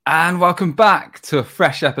And welcome back to a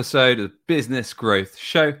fresh episode of Business Growth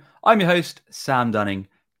Show. I'm your host, Sam Dunning,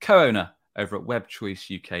 co-owner over at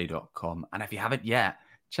webchoiceuk.com. And if you haven't yet,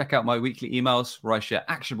 check out my weekly emails where I share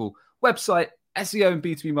actionable website, SEO and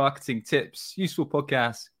B2B marketing tips, useful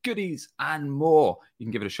podcasts, goodies, and more. You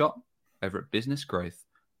can give it a shot over at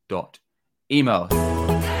businessgrowth.email.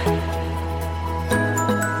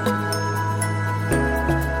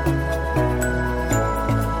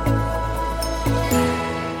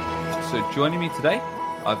 Joining me today,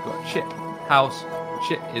 I've got Chip House.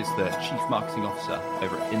 Chip is the Chief Marketing Officer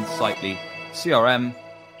over at Insightly CRM.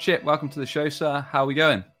 Chip, welcome to the show, sir. How are we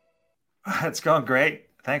going? It's going great.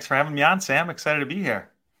 Thanks for having me on, Sam. Excited to be here.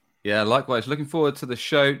 Yeah, likewise. Looking forward to the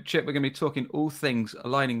show. Chip, we're going to be talking all things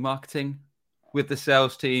aligning marketing with the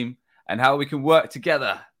sales team and how we can work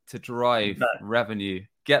together to drive revenue,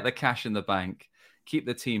 get the cash in the bank, keep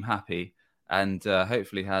the team happy, and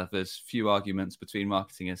hopefully have as few arguments between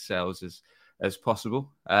marketing and sales as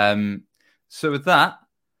possible. So with that,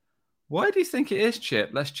 why do you think it is, Chip?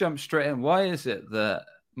 Let's jump straight in. Why is it that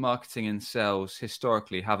marketing and sales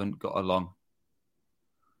historically haven't got along?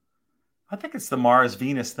 I think it's the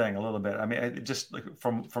Mars-Venus thing a little bit. I mean, it just like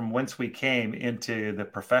from whence we came into the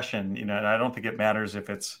profession, and I don't think it matters if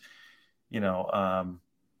it's,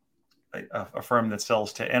 a firm that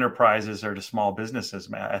sells to enterprises or to small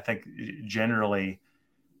businesses. I think generally,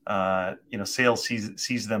 sales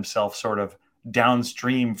sees themselves sort of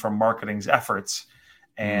downstream from marketing's efforts,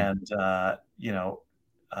 and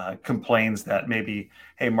complains that maybe,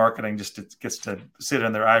 hey, marketing just gets to sit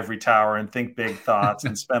in their ivory tower and think big thoughts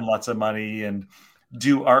and spend lots of money and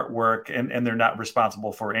do artwork, and they're not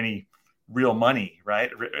responsible for any real money,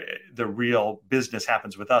 right? The real business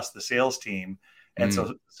happens with us, the sales team. And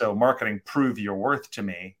so marketing, prove your worth to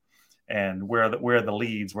me, and where are the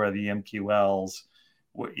leads, where are the MQLs,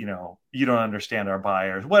 you don't understand our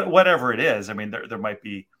buyers, whatever it is. I mean, there might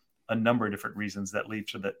be a number of different reasons that lead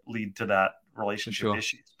to that relationship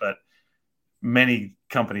issues, but many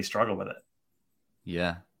companies struggle with it.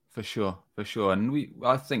 Yeah, for sure. And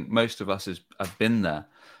I think most of us have been there,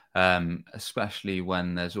 especially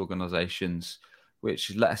when there's organizations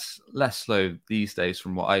which less slow these days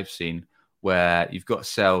from what I've seen, where you've got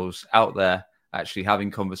sales out there actually having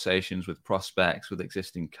conversations with prospects, with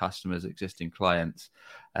existing customers, existing clients.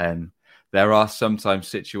 And there are sometimes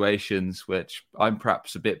situations which I'm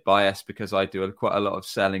perhaps a bit biased because I do quite a lot of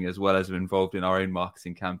selling as well as I'm involved in our own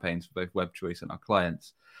marketing campaigns for both WebChoice and our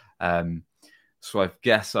clients. So I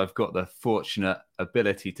guess I've got the fortunate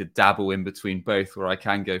ability to dabble in between both, where I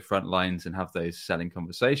can go front lines and have those selling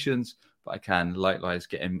conversations, but I can likewise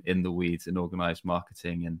get in the weeds and organize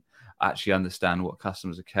marketing and actually understand what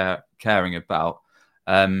customers are caring about.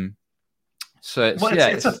 So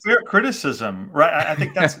it's a fair criticism, right? I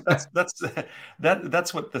think that's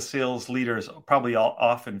what the sales leaders probably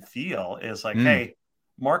often feel is like, hey,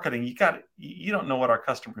 marketing, you don't know what our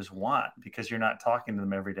customers want because you're not talking to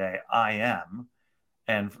them every day. I am.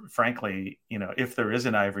 And frankly, if there is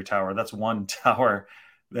an ivory tower, that's one tower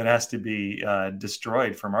that has to be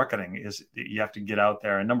destroyed for marketing. Is you have to get out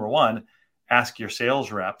there and, number one, ask your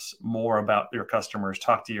sales reps more about your customers,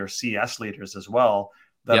 talk to your CS leaders as well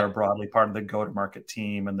that are broadly part of the go-to-market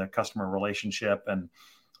team and the customer relationship, and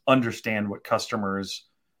understand what customers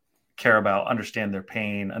care about, understand their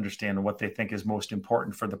pain, understand what they think is most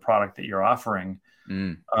important for the product that you're offering.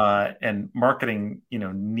 And marketing,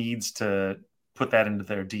 needs to put that into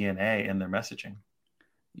their DNA and their messaging.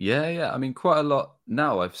 Yeah. I mean, quite a lot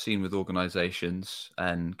now I've seen with organizations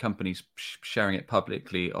and companies sharing it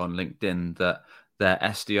publicly on LinkedIn that their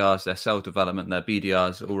SDRs, their sales development, their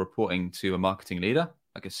BDRs are all reporting to a marketing leader,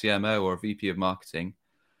 like a CMO or a VP of marketing.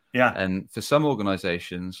 Yeah. And for some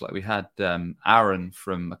organizations, like we had Aaron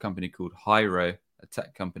from a company called Hyro, a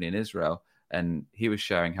tech company in Israel, and he was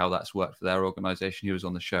sharing how that's worked for their organization. He was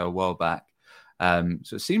on the show a while back.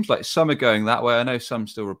 So it seems like some are going that way. I know some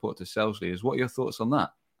still report to sales leaders. What are your thoughts on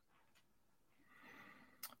that?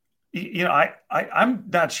 I'm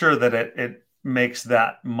not sure that it makes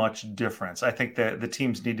that much difference. I think that the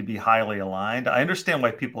teams need to be highly aligned. I understand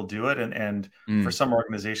why people do it, and for some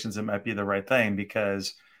organizations it might be the right thing,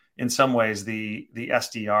 because in some ways the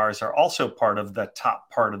SDRs are also part of the top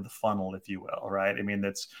part of the funnel, if you will, right? I mean,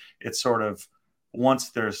 it's sort of,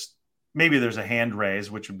 once there's a hand raise,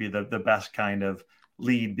 which would be the best kind of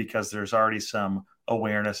lead because there's already some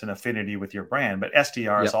awareness and affinity with your brand. But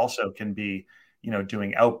SDRs also can be,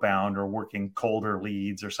 doing outbound or working colder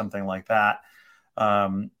leads or something like that,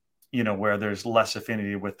 where there's less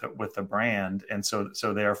affinity with the brand. And so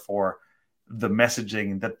therefore the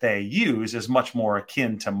messaging that they use is much more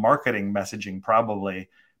akin to marketing messaging, probably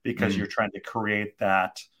because you're trying to create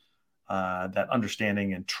that that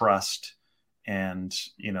understanding and trust and,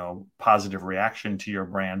 positive reaction to your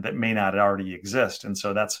brand that may not already exist. And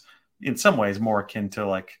so that's in some ways more akin to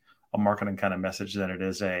like a marketing kind of message than it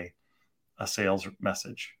is a sales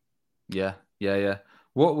message. Yeah.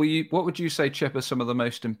 What would you say, Chip, are some of the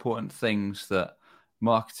most important things that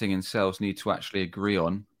marketing and sales need to actually agree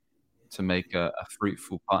on to make a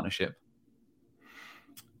fruitful partnership?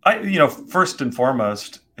 First and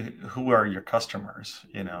foremost, who are your customers?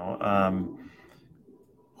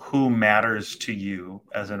 Who matters to you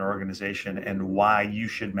as an organization and why you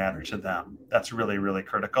should matter to them. That's really, really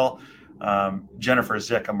critical. Jennifer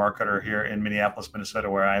Zick, a marketer here in Minneapolis, Minnesota,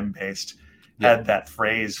 where I'm based, said that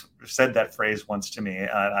phrase once to me.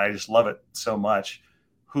 I just love it so much.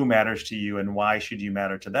 Who matters to you and why should you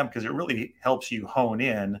matter to them? Because it really helps you hone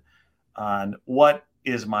in on what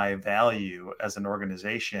is my value as an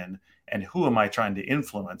organization and who am I trying to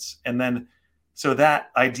influence? And then, so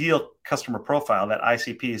that ideal customer profile, that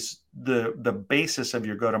ICP, is the basis of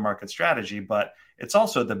your go-to-market strategy, but it's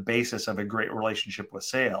also the basis of a great relationship with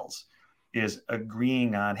sales, is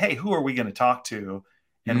agreeing on, hey, who are we going to talk to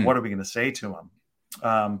and what are we going to say to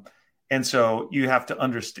them? And so you have to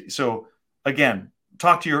understand. So again,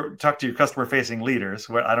 talk to your customer-facing leaders.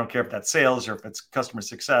 I don't care if that's sales or if it's customer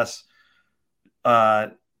success.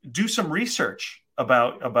 Do some research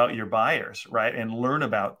about your buyers, right? And learn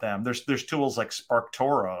about them. There's tools like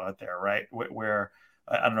SparkToro out there, right? Where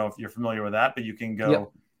I don't know if you're familiar with that, but you can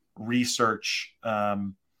go research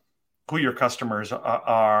who your customers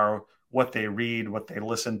are, what they read, what they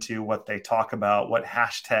listen to, what they talk about, what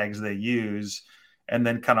hashtags they use, and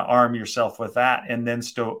then kind of arm yourself with that, and then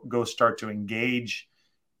go start to engage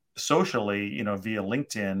socially, via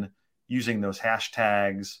LinkedIn, using those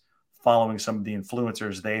hashtags, following some of the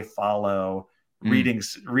influencers they follow,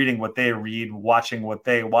 reading what they read, watching what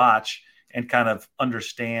they watch, and kind of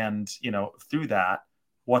understand, through that,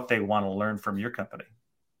 what they want to learn from your company.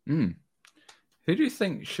 Who do you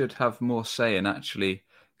think should have more say in actually,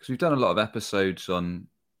 because we've done a lot of episodes on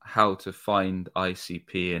how to find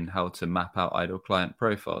ICP and how to map out ideal client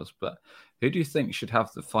profiles, but who do you think should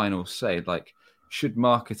have the final say? Like, should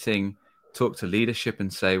marketing talk to leadership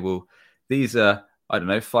and say, well, these are, I don't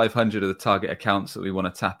know, 500 of the target accounts that we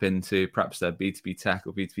want to tap into. Perhaps they're B2B tech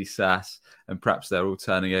or B2B SaaS, and perhaps they're all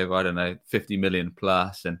turning over, I don't know, 50 million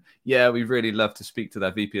plus. And yeah, we really love to speak to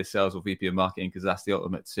their VP of sales or VP of marketing because that's the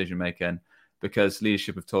ultimate decision maker. And because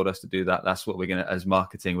leadership have told us to do that, that's what we're going to, as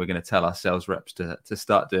marketing, we're going to tell our sales reps to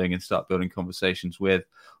start doing and start building conversations with.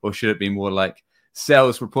 Or should it be more like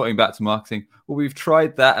sales reporting back to marketing? Well, we've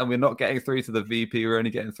tried that and we're not getting through to the VP. We're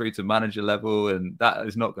only getting through to manager level, and that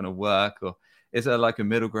is not going to work. Or is there like a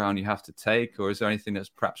middle ground you have to take? Or is there anything that's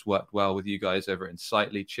perhaps worked well with you guys over at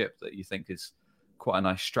Insightly, Chip, that you think is quite a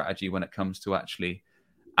nice strategy when it comes to actually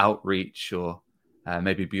outreach, or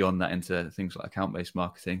maybe beyond that into things like account-based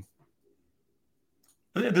marketing?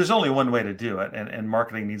 There's only one way to do it, and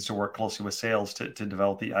marketing needs to work closely with sales to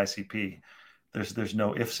develop the ICP. There's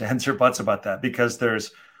no ifs, ands, or buts about that, because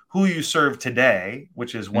there's who you serve today,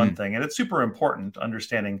 which is one thing, and it's super important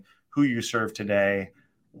understanding who you serve today.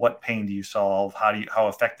 What pain do you solve? How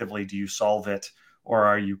effectively do you solve it? Or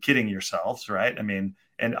are you kidding yourselves, right? I mean,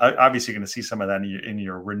 and obviously you're going to see some of that in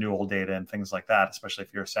your renewal data and things like that, especially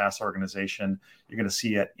if you're a SaaS organization. You're going to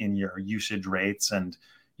see it in your usage rates and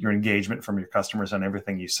your engagement from your customers on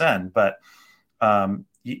everything you send. But,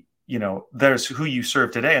 there's who you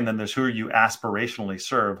serve today, and then there's who you aspirationally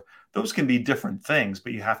serve. Those can be different things,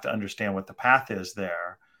 but you have to understand what the path is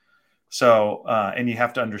there. So, and you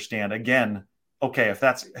have to understand, again, okay, if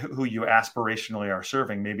that's who you aspirationally are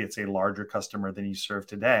serving, maybe it's a larger customer than you serve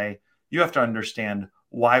today. You have to understand,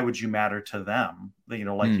 why would you matter to them?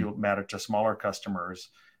 You matter to smaller customers,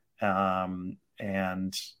 and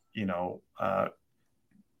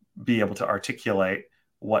be able to articulate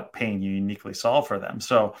what pain you uniquely solve for them.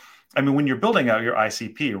 So, I mean, when you're building out your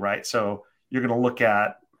ICP, right? So you're going to look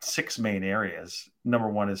at 6 main areas. Number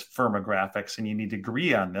one is firmographics, and you need to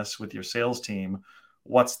agree on this with your sales team.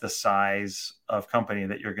 What's the size of company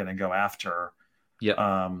that you're going to go after?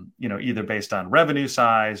 Yeah. Either based on revenue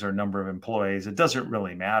size or number of employees. It doesn't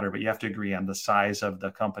really matter, but you have to agree on the size of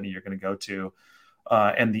the company you're going to go to,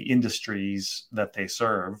 and the industries that they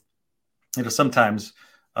serve. Sometimes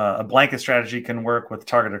a blanket strategy can work with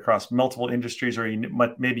target across multiple industries, or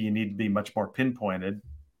maybe you need to be much more pinpointed.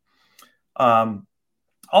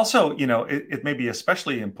 Also, it may be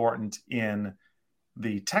especially important in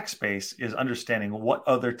the tech space is understanding what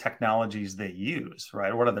other technologies they use,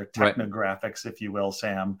 right? What other technographics, if you will,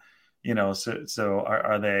 Sam? So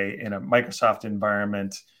are they in a Microsoft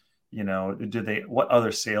environment? what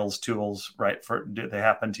other sales tools, right, do they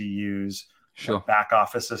happen to use? Sure. What back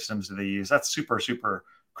office systems do they use? That's super, super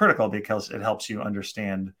critical because it helps you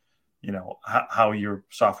understand, how your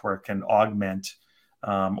software can augment,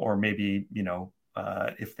 or maybe,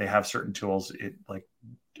 if they have certain tools, it like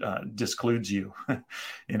discludes you,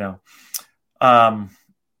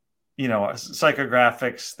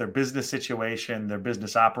 psychographics, their business situation, their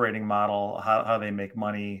business operating model, how they make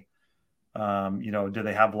money. Do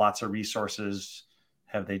they have lots of resources?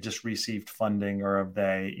 Have they just received funding, or are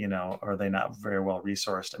they not very well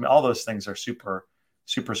resourced? I mean, all those things are super,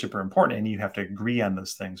 super, super important, and you have to agree on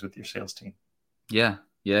those things with your sales team. Yeah.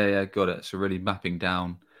 Got it. So really mapping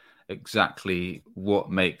down exactly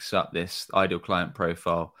what makes up this ideal client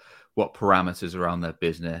profile, what parameters around their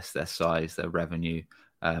business, their size, their revenue,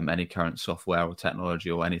 any current software or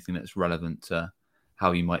technology or anything that's relevant to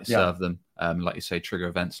how you might serve them. Like you say, trigger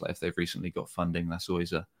events, like if they've recently got funding, that's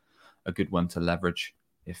always a good one to leverage.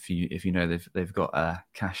 If you know they've got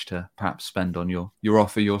cash to perhaps spend on your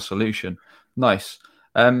offer, your solution. Nice.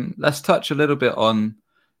 Let's touch a little bit on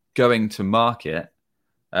going to market.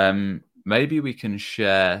 Maybe we can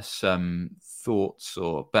share some thoughts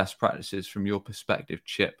or best practices from your perspective,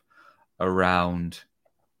 Chip, around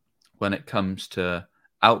when it comes to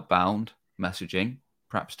outbound messaging,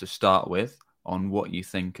 perhaps to start with, on what you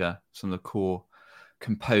think are some of the core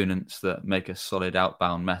components that make a solid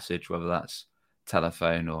outbound message, whether that's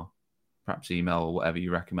telephone or perhaps email or whatever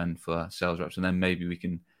you recommend for sales reps. And then maybe we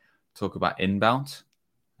can talk about inbound,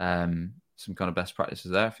 some kind of best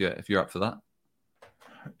practices there if you're up for that.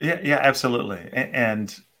 Yeah, absolutely.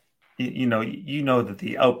 And you know that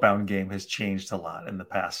the outbound game has changed a lot in the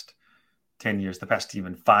past 10 years, the past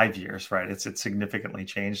even 5 years, right? It's significantly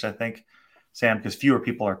changed, I think, Sam, because fewer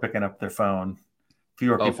people are picking up their phone,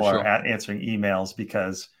 fewer people are answering emails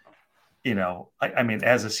because, I mean,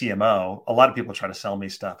 as a CMO, a lot of people try to sell me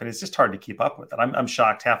stuff, and it's just hard to keep up with it. I'm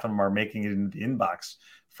shocked half of them are making it into the inbox,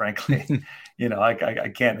 frankly.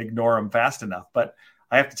 I can't ignore them fast enough. But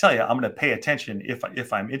I have to tell you, I'm going to pay attention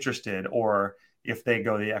if I'm interested, or if they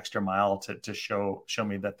go the extra mile to show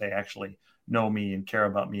me that they actually know me and care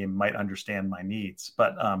about me and might understand my needs.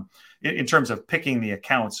 But in terms of picking the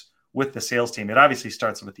accounts with the sales team, it obviously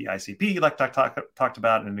starts with the ICP, like talked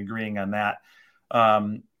about, and agreeing on that.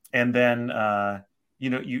 And then,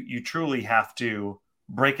 you truly have to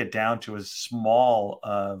break it down to as small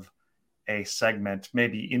of a segment,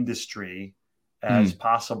 maybe industry, as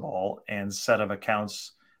possible, and set of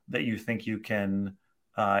accounts that you think you can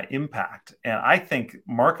impact. And I think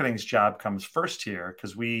marketing's job comes first here,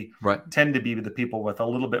 because we tend to be the people with a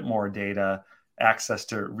little bit more data, access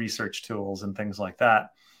to research tools and things like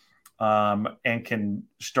that, and can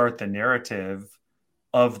start the narrative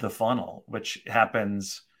of the funnel, which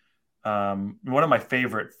happens. One of my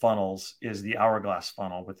favorite funnels is the hourglass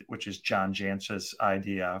funnel, which is John Jantz's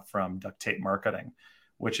idea from Duct Tape Marketing,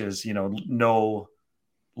 which is, know,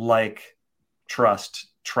 like, trust,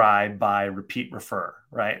 try, buy, repeat, refer,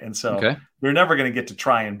 right? And so they're never going to get to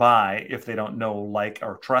try and buy if they don't know, like,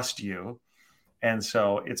 or trust you. And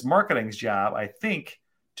so it's marketing's job, I think,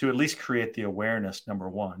 to at least create the awareness, number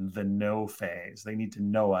one, the know phase. They need to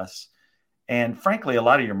know us. And frankly, a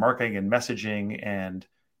lot of your marketing and messaging, and,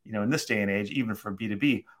 in this day and age, even for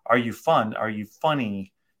B2B, are you fun? Are you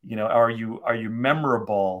funny? Are you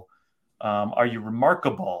memorable? Are you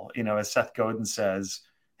remarkable? As Seth Godin says,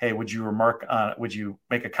 hey, would you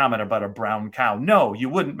make a comment about a brown cow? No, you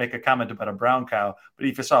wouldn't make a comment about a brown cow. But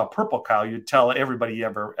if you saw a purple cow, you'd tell everybody you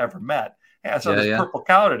ever met, hey, I saw this purple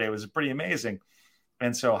cow today. It was pretty amazing.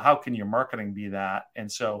 And so how can your marketing be that?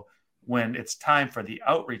 And so when it's time for the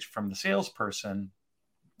outreach from the salesperson,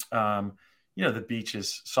 the beach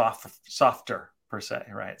is softer per se,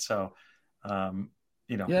 right? So,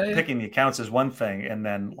 picking the accounts is one thing, and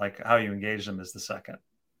then like how you engage them is the second.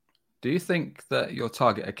 Do you think that your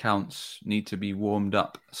target accounts need to be warmed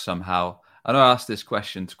up somehow? I know I asked this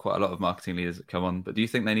question to quite a lot of marketing leaders that come on, but do you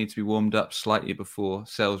think they need to be warmed up slightly before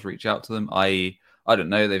sales reach out to them? I.e., I don't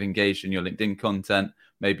know, they've engaged in your LinkedIn content.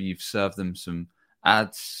 Maybe you've served them some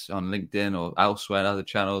ads on LinkedIn or elsewhere in other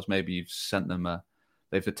channels. Maybe you've sent them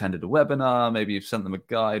they've attended a webinar. Maybe you've sent them a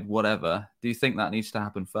guide, whatever. Do you think that needs to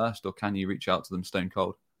happen first, or can you reach out to them stone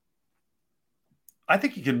cold? I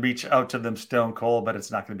think you can reach out to them stone cold, but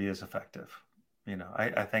it's not going to be as effective.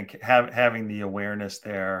 I think having the awareness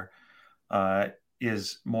there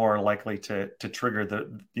is more likely to trigger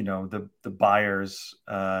the buyer's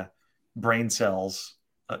brain cells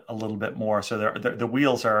a little bit more. So the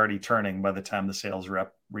wheels are already turning by the time the sales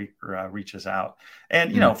rep reaches out.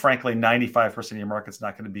 And, frankly, 95% of your market's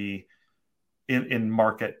not going to be in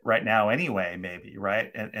market right now anyway, maybe,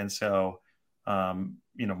 right? And so,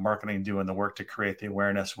 marketing doing the work to create the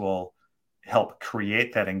awareness will help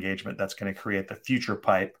create that engagement that's going to create the future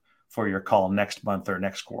pipe for your call next month or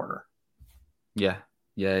next quarter. Yeah.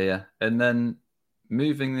 And then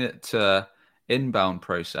moving it to inbound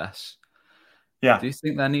process. Yeah. Do you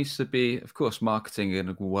think there needs to be, of course, marketing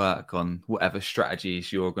and work on whatever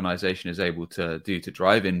strategies your organization is able to do to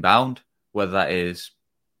drive inbound, whether that is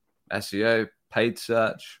SEO, paid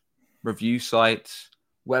search, review sites,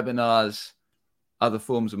 webinars, other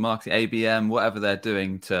forms of marketing, ABM, whatever they're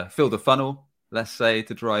doing to fill the funnel, let's say,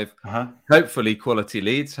 to drive hopefully quality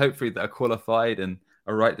leads, hopefully that are qualified and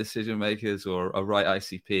are right decision makers or a right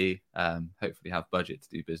ICP, hopefully have budget to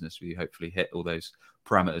do business with you, hopefully hit all those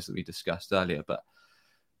parameters that we discussed earlier. But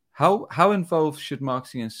how involved should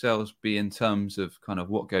marketing and sales be in terms of kind of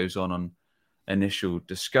what goes on initial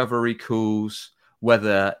discovery calls,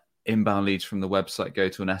 whether inbound leads from the website go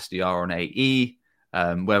to an SDR or an AE,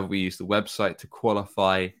 whether we use the website to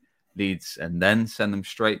qualify leads and then send them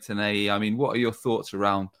straight to an AE? I mean, what are your thoughts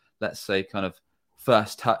around, let's say, kind of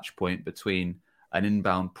first touch point between an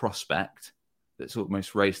inbound prospect that's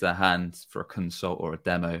almost raised their hand for a consult or a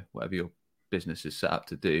demo, whatever your business is set up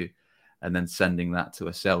to do, and then sending that to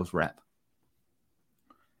a sales rep?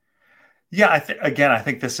 Yeah, I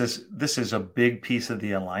think this is a big piece of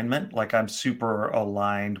the alignment. Like, I'm super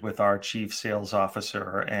aligned with our chief sales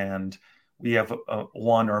officer, and we have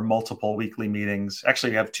one or multiple weekly meetings.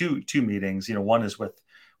 Actually, we have two meetings. One is with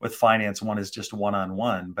finance, one is just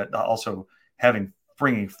one-on-one. But also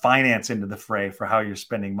bringing finance into the fray for how you're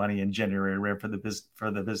spending money and generating revenue for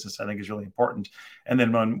the business, I think is really important. And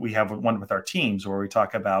then when we have one with our teams where we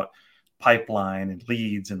talk about pipeline and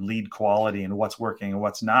leads and lead quality and what's working and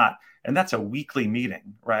what's not. And that's a weekly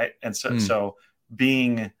meeting, right? And so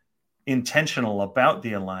being intentional about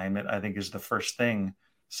the alignment, I think, is the first thing,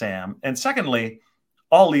 Sam. And secondly,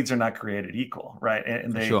 all leads are not created equal, right?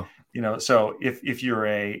 And they, sure. So if you're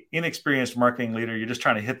a inexperienced marketing leader, you're just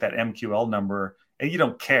trying to hit that MQL number and you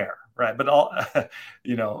don't care, right? But all,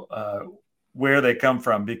 where they come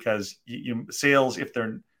from, because sales, if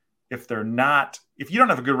you don't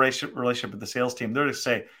have a good relationship with the sales team, they're going to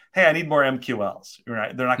say, hey, I need more MQLs,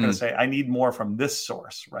 right? They're not going to say, I need more from this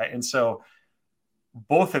source, right? And so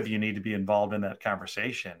both of you need to be involved in that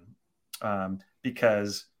conversation,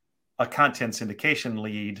 because a content syndication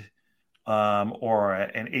lead or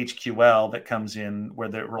an HQL that comes in where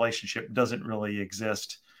the relationship doesn't really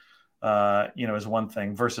exist, is one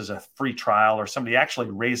thing, versus a free trial or somebody actually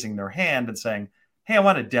raising their hand and saying, hey, I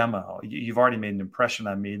want a demo. You've already made an impression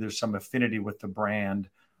on me. There's some affinity with the brand.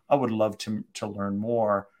 I would love to learn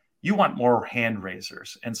more. You want more hand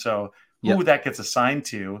raisers. And so who that gets assigned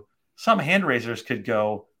to, some hand raisers could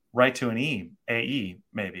go right to an AE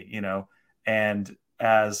maybe, and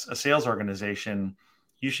as a sales organization,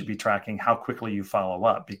 you should be tracking how quickly you follow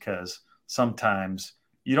up, because sometimes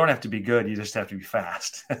you don't have to be good. You just have to be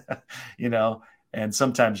fast, and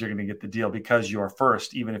sometimes you're going to get the deal because you're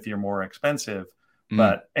first, even if you're more expensive.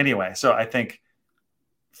 But anyway, so I think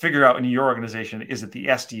figure out in your organization, is it the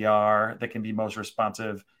SDR that can be most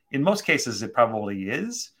responsive? In most cases, it probably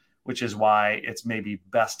is, which is why it's maybe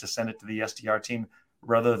best to send it to the SDR team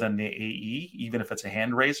rather than the AE, even if it's a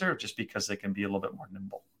hand raiser, just because they can be a little bit more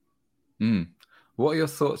nimble. What are your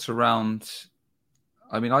thoughts around?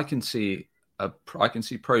 I mean, I can see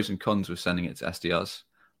pros and cons with sending it to SDRs.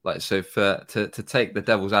 Like, so to take the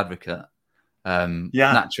devil's advocate,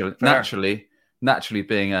 naturally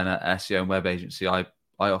being an SEO and web agency, I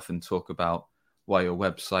often talk about why your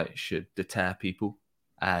website should deter people,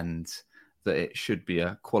 and that it should be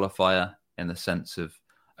a qualifier in the sense of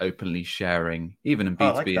openly sharing, even in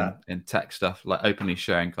B2B and tech stuff, like openly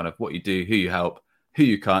sharing kind of what you do, who you help, who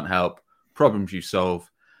you can't help, problems you solve,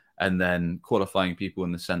 and then qualifying people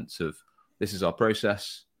in the sense of, this is our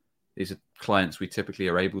process, these are clients we typically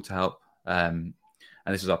are able to help, and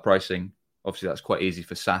this is our pricing. Obviously, that's quite easy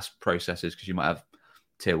for SaaS processes because you might have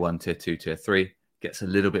tier 1, tier 2, tier 3. Gets a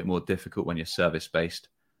little bit more difficult when you're service-based.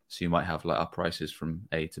 So you might have like our prices from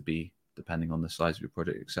A to B, depending on the size of your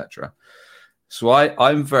project, etc. So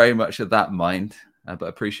I'm very much of that mind, but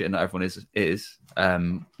appreciate not everyone is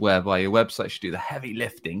whereby your website should do the heavy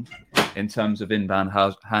lifting in terms of inbound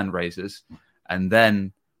hand raisers and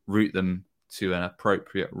then route them to an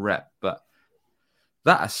appropriate rep. But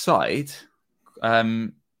that aside, I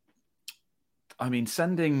mean,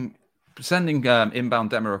 sending inbound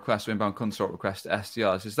demo requests or inbound consult requests to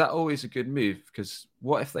SDRs, is that always a good move? Because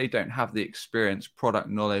what if they don't have the experience, product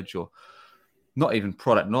knowledge, or not even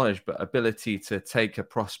product knowledge, but ability to take a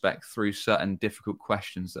prospect through certain difficult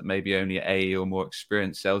questions that maybe only an AE or more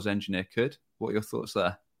experienced sales engineer could. What are your thoughts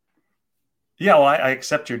there? Yeah, well, I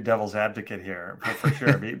accept your devil's advocate here for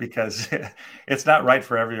sure, because it's not right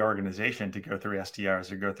for every organization to go through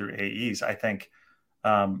SDRs or go through AEs. I think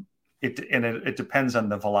it depends on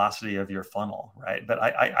the velocity of your funnel, right? But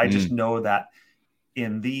I just know that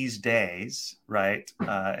in these days, right,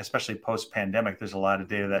 especially post-pandemic, there's a lot of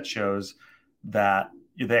data that shows that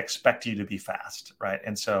they expect you to be fast, right?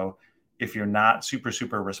 And so if you're not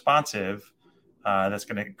super responsive, that's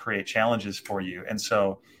going to create challenges for you. And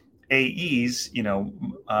so AEs,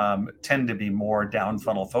 tend to be more down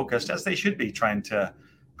funnel focused, as they should be, trying to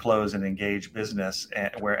close and engage business,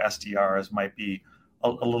 where SDRs might be a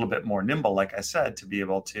little bit more nimble, like I said, to be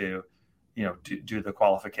able to, do the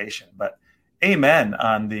qualification. But amen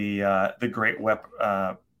on the great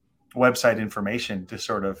website information to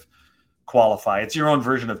sort of qualify. It's your own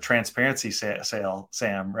version of transparency sale,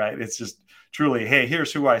 Sam, right? It's just truly, hey,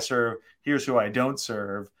 here's who I serve, here's who I don't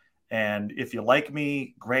serve. And if you like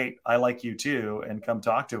me, great. I like you too, and come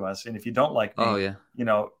talk to us. And if you don't like me,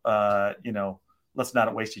 let's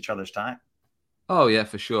not waste each other's time. Oh yeah,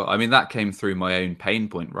 for sure. I mean, that came through my own pain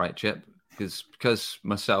point, right, Chip? Because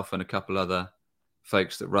myself and a couple other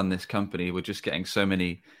folks that run this company were just getting so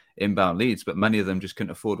many inbound leads, but many of them just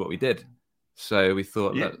couldn't afford what we did. So we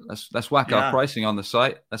thought, let's whack our pricing on the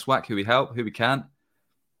site. Let's whack who we help, who we can.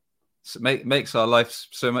 So makes our life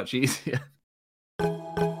so much easier.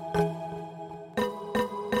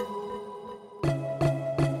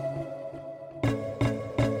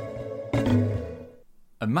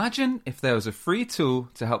 Imagine if there was a free tool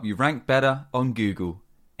to help you rank better on Google.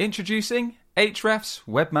 Introducing Ahrefs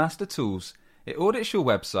Webmaster Tools. It audits your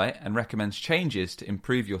website and recommends changes to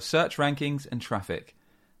improve your search rankings and traffic.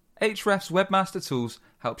 Ahrefs Webmaster Tools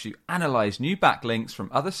helps you analyze new backlinks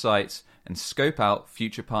from other sites and scope out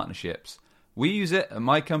future partnerships. We use it at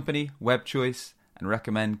my company, WebChoice, and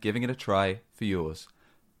recommend giving it a try for yours.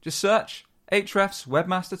 Just search Ahrefs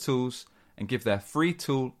Webmaster Tools and give their free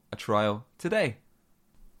tool a trial today.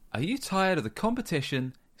 Are you tired of the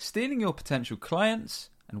competition stealing your potential clients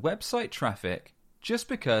and website traffic just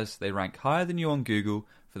because they rank higher than you on Google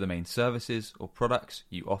for the main services or products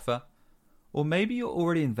you offer? Or maybe you're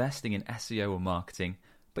already investing in SEO or marketing,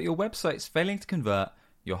 but your website's failing to convert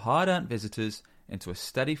your hard-earned visitors into a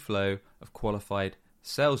steady flow of qualified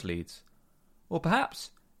sales leads. Or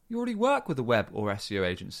perhaps you already work with a web or SEO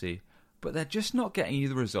agency, but they're just not getting you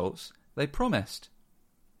the results they promised.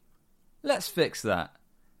 Let's fix that.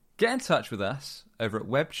 Get in touch with us over at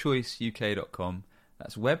webchoiceuk.com.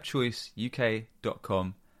 That's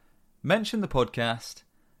webchoiceuk.com. Mention the podcast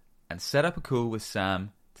and set up a call with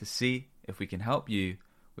Sam to see if we can help you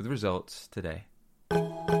with results today.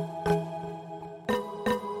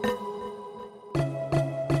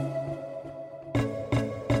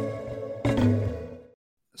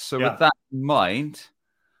 So with that in mind,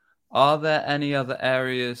 are there any other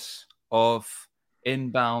areas of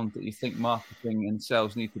inbound that you think marketing and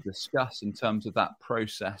sales need to discuss in terms of that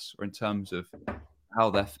process, or in terms of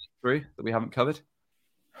how they're fit through, that we haven't covered?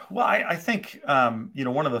 Well, I think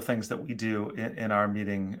one of the things that we do in our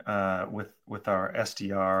meeting with our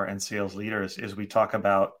SDR and sales leaders is we talk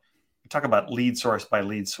about lead source by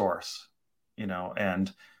lead source,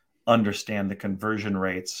 and understand the conversion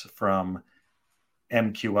rates from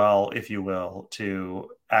MQL, if you will, to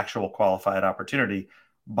actual qualified opportunity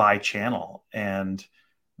by channel. And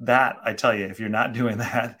that, I tell you, if you're not doing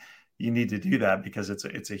that, you need to do that, because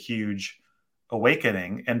it's a huge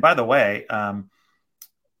awakening. And by the way,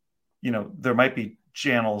 there might be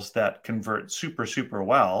channels that convert super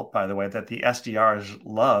well, by the way, that the SDRs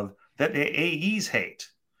love, that the AEs hate,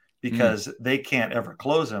 because they can't ever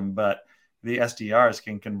close them, but the SDRs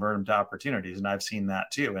can convert them to opportunities. And I've seen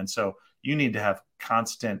that too. And so you need to have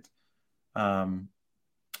constant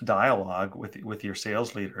dialogue with your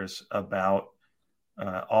sales leaders about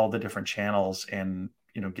all the different channels, and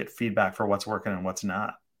get feedback for what's working and what's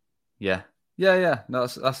not. Yeah. No,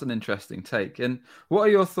 that's an interesting take. And what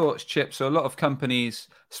are your thoughts, Chip? So a lot of companies,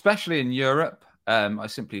 especially in Europe, I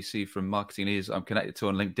simply see from marketing leaders I'm connected to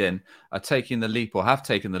on LinkedIn, are taking the leap, or have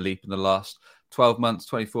taken the leap in the last 12 months,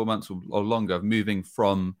 24 months or longer, of moving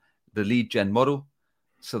from the lead gen model.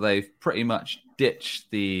 So they've pretty much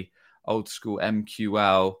ditched the old school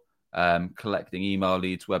MQL, collecting email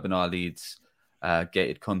leads, webinar leads,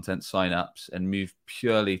 gated content signups, and moved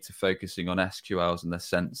purely to focusing on SQLs, in the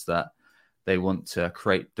sense that they want to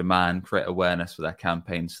create demand, create awareness for their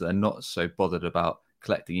campaigns. So they're not so bothered about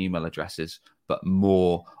collecting email addresses, but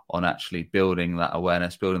more on actually building that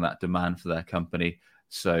awareness, building that demand for their company.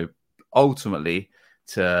 So ultimately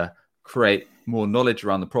to create more knowledge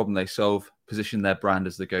around the problem they solve, position their brand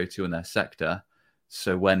as the go-to in their sector.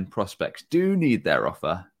 So when prospects do need their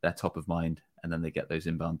offer, they're top of mind, and then they get those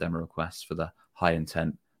inbound demo requests for the high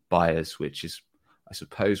intent buyers, which is, I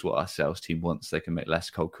suppose, what our sales team wants. They can make less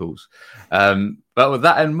cold calls. But with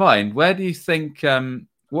that in mind, where do you think,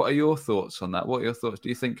 what are your thoughts on that? What are your thoughts? Do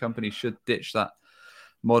you think companies should ditch that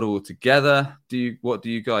model altogether? What do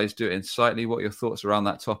you guys do at Insightly? What are your thoughts around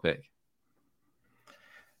that topic?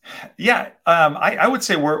 Yeah, I would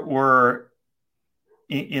say we're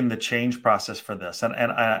in the change process for this, and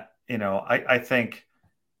I think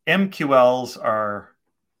MQLs are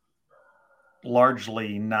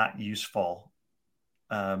largely not useful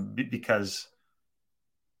because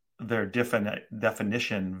their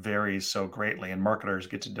definition varies so greatly, and marketers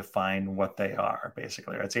get to define what they are.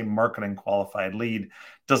 Basically, I'd say marketing qualified lead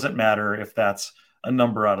doesn't matter if that's a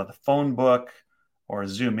number out of the phone book or a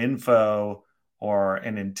Zoom info or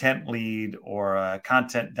an intent lead or a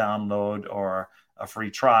content download or a free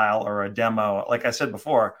trial or a demo. Like I said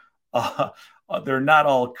before, they're not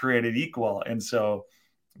all created equal. And so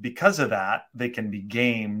because of that, they can be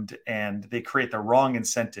gamed and they create the wrong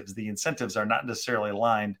incentives. The incentives are not necessarily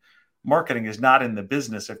aligned. Marketing is not in the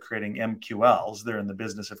business of creating MQLs. They're in the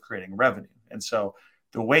business of creating revenue. And so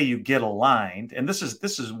the way you get aligned, and this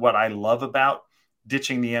is what I love about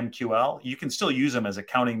ditching the MQL. You can still use them as a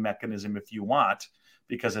counting mechanism if you want,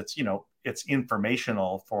 because it's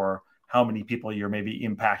informational for how many people you're maybe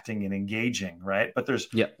impacting and engaging, right? But there's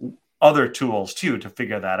other tools too to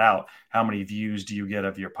figure that out. How many views do you get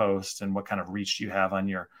of your posts, and what kind of reach do you have on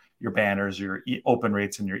your banners, your open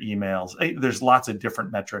rates in your emails? There's lots of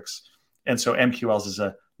different metrics. And so MQLs is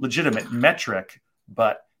a legitimate metric,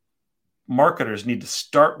 but marketers need to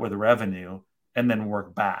start with revenue and then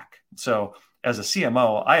work back. So as a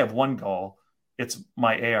CMO, I have one goal. It's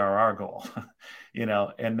my ARR goal,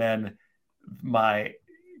 and then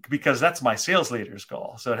because that's my sales leader's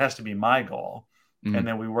goal. So it has to be my goal. Mm-hmm. And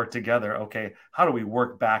then we work together. Okay, how do we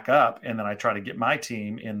work back up? And then I try to get my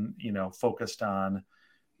team in, focused on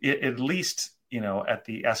it, at least, at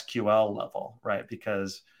the SQL level, right?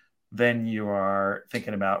 Because then you are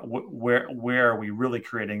thinking about where are we really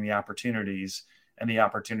creating the opportunities, and the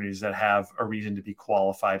opportunities that have a reason to be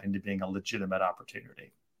qualified into being a legitimate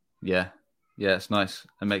opportunity. Yeah, it's nice.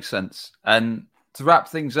 It makes sense. And to wrap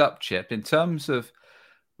things up, Chip, in terms of,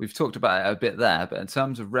 we've talked about it a bit there, but in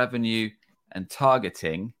terms of revenue and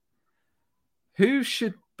targeting, who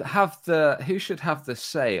should have the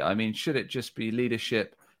say? I mean, should it just be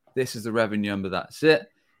leadership? This is the revenue number, that's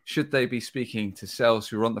it. Should they be speaking to sales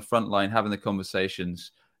who are on the front line, having the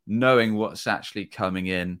conversations, knowing what's actually coming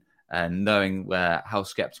in, and knowing how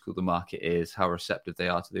skeptical the market is, how receptive they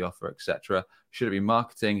are to the offer, etc.? Should it be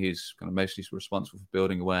marketing, who's kind of mostly responsible for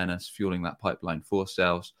building awareness, fueling that pipeline for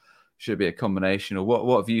sales? Should it be a combination? Or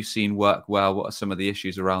what have you seen work well? What are some of the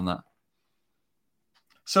issues around that?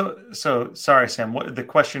 So sorry, Sam. What the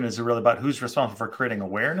question is really about? Who's responsible for creating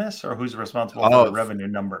awareness, or who's responsible for the revenue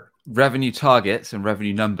number? Revenue targets and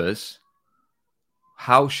revenue numbers.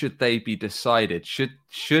 How should they be decided?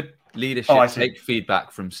 Should leadership take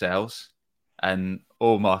feedback from sales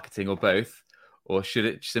or marketing or both, or should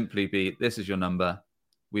it simply be, this is your number,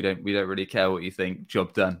 we don't really care what you think,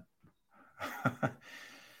 job done?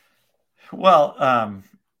 Well,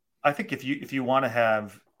 I think if you want to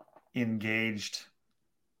have engaged,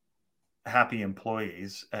 happy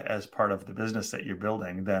employees as part of the business that you're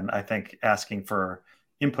building, then I think asking for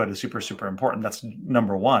input is super, super important. That's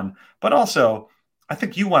number one. But also, I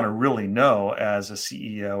think you want to really know, as a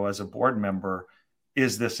CEO, as a board member,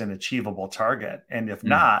 is this an achievable target? And if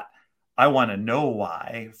not, I want to know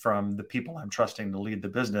why from the people I'm trusting to lead the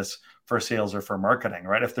business, for sales or for marketing,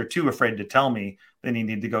 right? If they're too afraid to tell me, then you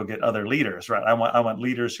need to go get other leaders, right? I want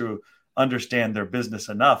leaders who understand their business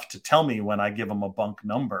enough to tell me when I give them a bunk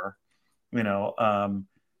number,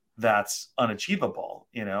 that's unachievable,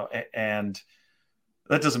 and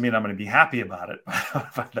that doesn't mean I'm going to be happy about it,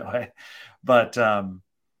 by the way. But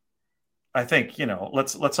I think,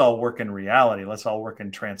 let's all work in reality. Let's all work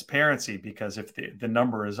in transparency, because if the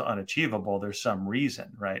number is unachievable, there's some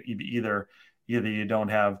reason, right? Either you don't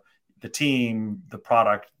have the team, the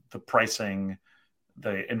product, the pricing,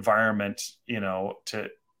 the environment,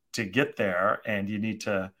 to get there, and you need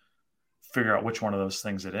to figure out which one of those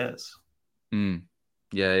things it is.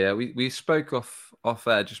 Yeah. We spoke off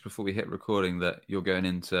air just before we hit recording that you're going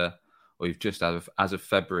into, or you've just as of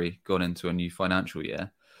February gone into a new financial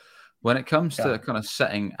year. When it comes to kind of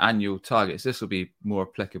setting annual targets, this will be more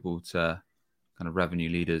applicable to kind of revenue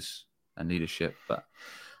leaders and leadership, but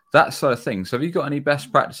that sort of thing. So have you got any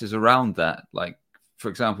best practices around that? Like for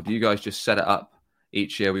example, do you guys just set it up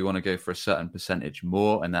each year? We want to go for a certain percentage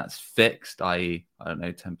more, and that's fixed, i.e., I don't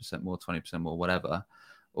know, 10% more, 20% more, whatever.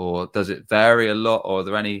 Or does it vary a lot? Or are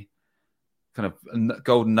there any kind of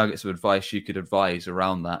golden nuggets of advice you could advise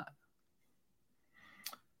around that?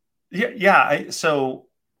 Yeah. So,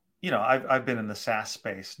 I've been in the SaaS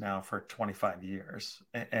space now for 25 years.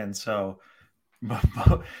 And so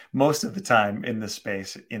most of the time in this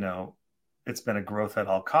space, it's been a growth at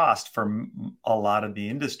all cost for a lot of the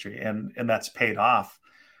industry, and that's paid off.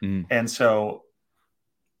 And so,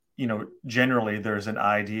 generally there's an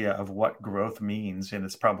idea of what growth means, and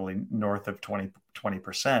it's probably north of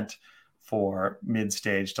 20% for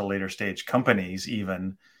mid-stage to later stage companies,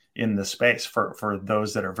 even in the space. For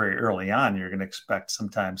those that are very early on, you're going to expect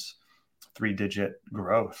sometimes 3-digit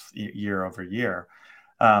growth year over year.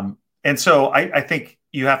 And so I think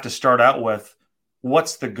you have to start out with,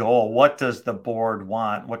 what's the goal? What does the board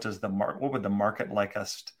want? What would the market like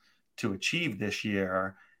us to achieve this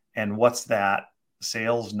year? And what's that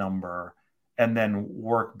sales number? And then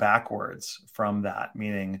work backwards from that,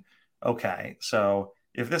 meaning, okay, so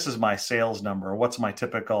if this is my sales number, what's my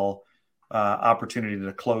typical opportunity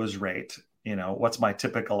to close rate? What's my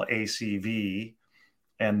typical ACV?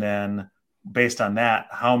 And then based on that,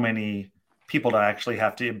 how many people do I actually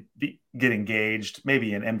have to get engaged,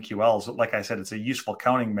 maybe in MQLs? Like I said, it's a useful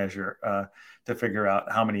counting measure to figure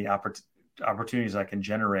out how many opportunities I can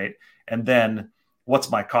generate. And then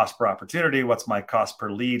what's my cost per opportunity? What's my cost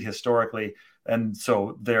per lead historically? And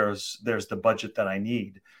so there's the budget that I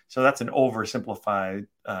need. So that's an oversimplified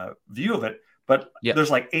view of it. But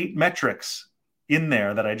there's like 8 metrics in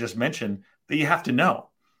there that I just mentioned that you have to know.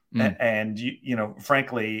 And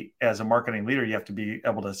frankly, as a marketing leader, you have to be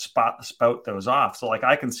able to spout those off. So like,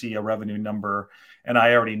 I can see a revenue number and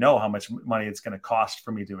I already know how much money it's going to cost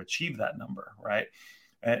for me to achieve that number, right?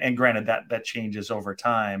 And granted, that changes over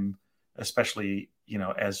time, especially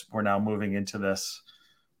as we're now moving into this.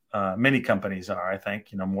 Many companies are, I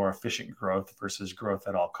think, more efficient growth versus growth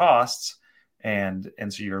at all costs, and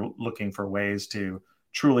so you're looking for ways to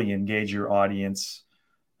truly engage your audience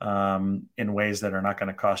in ways that are not going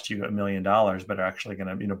to cost you $1 million, but are actually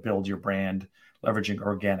going to build your brand, leveraging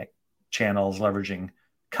organic channels, leveraging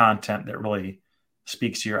content that really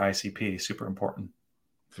speaks to your ICP. Super important.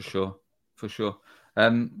 For sure.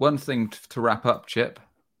 One thing to wrap up, Chip,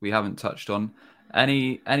 we haven't touched on.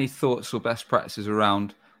 Any thoughts or best practices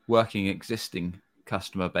around working existing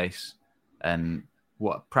customer base, and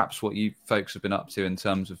what you folks have been up to in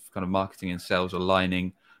terms of kind of marketing and sales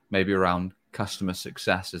aligning, maybe around customer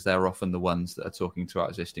success, as they're often the ones that are talking to our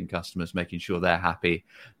existing customers, making sure they're happy,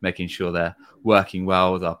 making sure they're working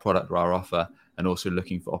well with our product or our offer, and also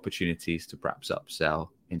looking for opportunities to perhaps upsell,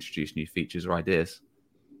 introduce new features or ideas.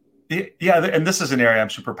 Yeah, and this is an area I'm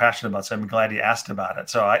super passionate about, so I'm glad you asked about it.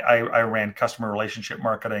 So I ran customer relationship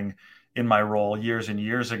marketing in my role years and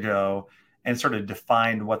years ago, and sort of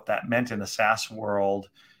defined what that meant in the SaaS world.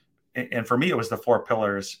 And for me, it was the 4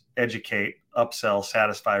 pillars: educate, upsell,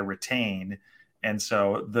 satisfy, retain. And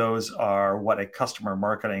so those are what a customer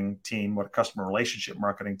marketing team, what a customer relationship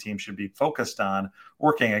marketing team should be focused on,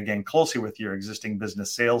 working again closely with your existing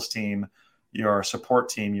business sales team, your support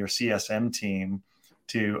team, your CSM team,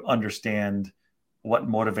 to understand what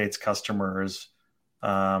motivates customers,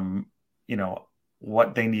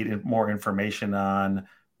 what they need more information on.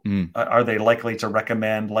 Are they likely to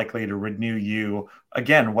recommend, likely to renew you?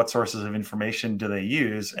 Again, what sources of information do they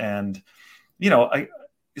use? And,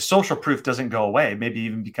 social proof doesn't go away, maybe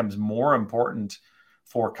even becomes more important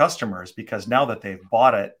for customers, because now that they've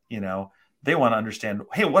bought it, they want to understand,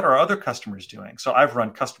 hey, what are other customers doing? So I've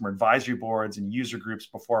run customer advisory boards and user groups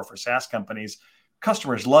before for SaaS companies.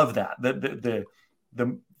 Customers love that. The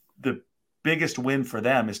biggest win for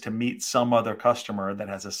them is to meet some other customer that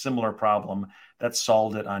has a similar problem that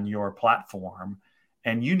solved it on your platform.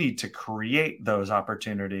 And you need to create those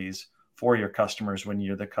opportunities for your customers when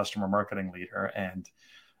you're the customer marketing leader, and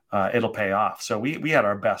it'll pay off. So we had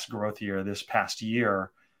our best growth year this past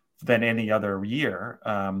year than any other year.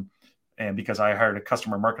 And because I hired a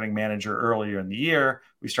customer marketing manager earlier in the year,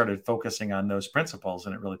 we started focusing on those principles,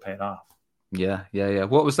 and it really paid off. Yeah.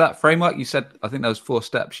 What was that framework you said? I think that was 4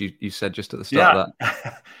 steps you said just at the start of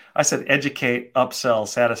that. I said educate, upsell,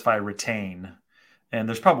 satisfy, retain. And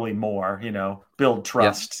there's probably more, build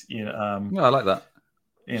trust. Yeah, I like that.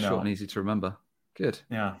 Short and easy to remember. Good.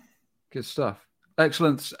 Yeah. Good stuff.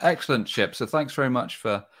 Excellent, Chip. So thanks very much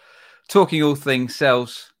for talking all things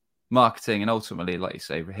sales, marketing, and ultimately, like you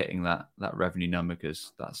say, hitting that revenue number,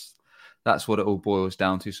 because that's what it all boils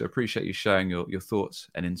down to. So appreciate you sharing your thoughts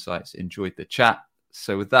and insights. Enjoyed the chat.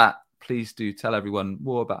 So with that, please do tell everyone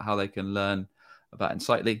more about how they can learn about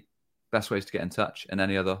Insightly, best ways to get in touch, and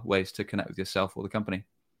any other ways to connect with yourself or the company.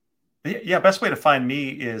 Yeah, best way to find me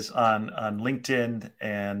is on LinkedIn,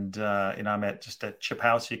 and I'm at Chip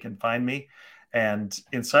House. You can find me, and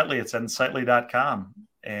Insightly, it's at insightly.com.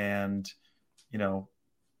 And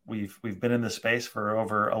we've been in this space for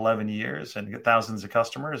over 11 years and get thousands of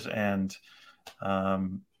customers, and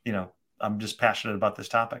I'm just passionate about this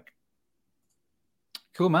topic.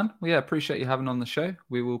 Cool, man. Well, yeah, appreciate you having on the show.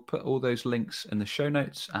 We will put all those links in the show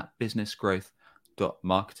notes at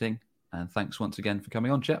businessgrowth.marketing. And thanks once again for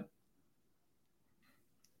coming on, Chip.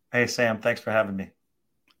 Hey, Sam, thanks for having me.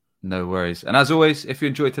 No worries. And as always, if you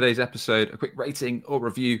enjoyed today's episode, a quick rating or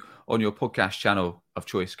review on your podcast channel of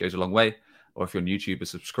choice goes a long way. Or if you're on YouTube, a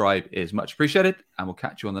subscribe is much appreciated. And we'll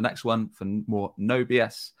catch you on the next one for more no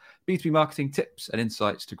BS B2B marketing tips and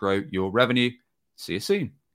insights to grow your revenue. See you soon.